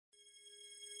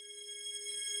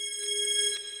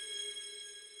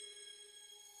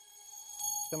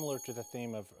Similar to the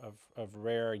theme of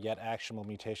rare yet actionable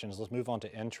mutations, let's move on to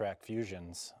NTRK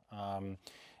fusions.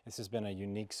 This has been a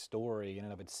unique story in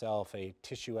and of itself, a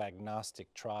tissue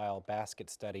agnostic trial basket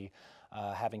study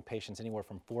having patients anywhere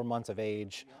from 4 months of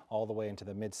age all the way into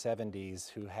the mid-70s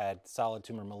who had solid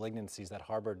tumor malignancies that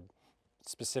harbored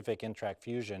specific NTRK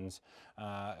fusions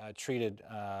treated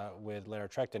with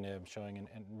larotrectinib, showing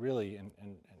really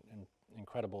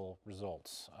incredible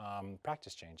results,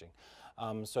 practice changing.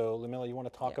 So Lumila, you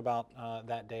want to talk about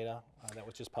that data that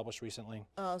was just published recently?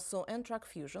 So NTRK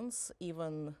fusions,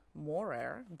 even more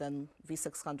rare than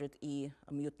V600E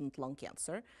mutant lung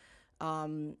cancer.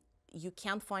 You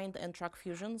can find NTRK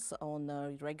fusions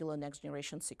on regular next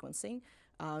generation sequencing.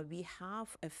 We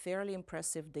have a fairly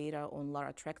impressive data on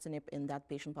larotrectinib in that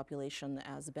patient population.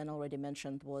 As Ben already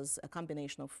mentioned, was a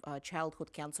combination of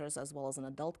childhood cancers as well as an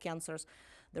adult cancers.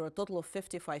 There were a total of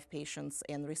 55 patients,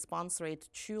 and response rate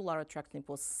to larotrectinib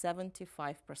was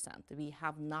 75%. We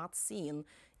have not seen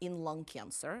in lung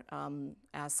cancer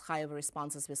as high of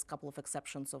responses, with a couple of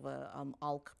exceptions of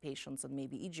ALK patients and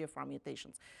maybe EGFR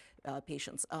mutations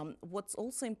patients. What's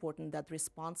also important, that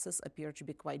responses appear to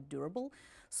be quite durable.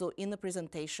 So in the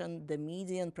presentation, the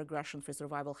median progression-free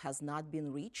survival has not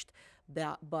been reached,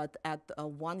 but at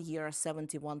 1 year,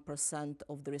 71%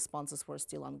 of the responses were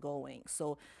still ongoing.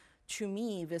 So to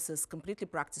me, this is completely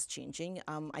practice changing.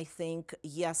 I think,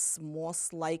 yes,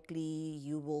 most likely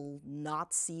you will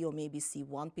not see or maybe see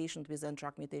one patient with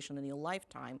NTRK mutation in your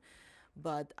lifetime.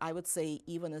 But I would say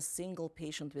even a single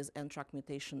patient with NTRK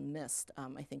mutation missed,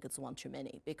 I think it's one too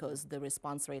many, because the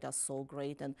response rate is so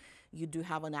great, and you do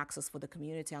have an access for the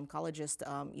community oncologist.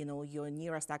 You know, your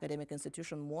nearest academic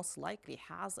institution most likely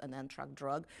has an NTRK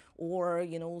drug, or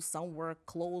somewhere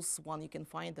close one you can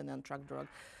find an NTRK drug.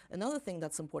 Another thing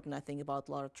that's important, I think, about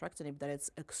larotrectinib, that it's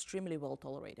extremely well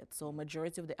tolerated. So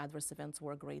majority of the adverse events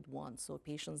were grade 1. So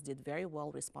patients did very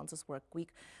well. Responses were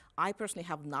quick. I personally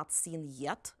have not seen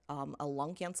yet a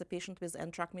lung cancer patient with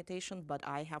NTRK mutation, but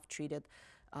I have treated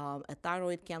a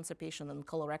thyroid cancer patient and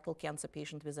colorectal cancer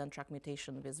patient with NTRK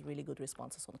mutation with really good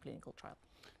responses on clinical trial.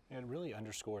 It really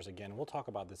underscores, again, we'll talk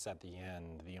about this at the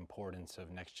end, the importance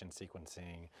of next-gen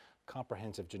sequencing.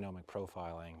 Comprehensive genomic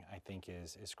profiling, I think,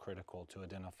 is critical to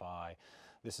identify.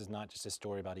 This is not just a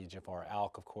story about EGFR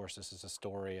ALK, of course. This is a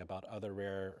story about other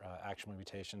rare actionable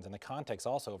mutations in the context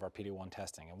also of our PD-1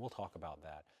 testing, and we'll talk about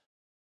that.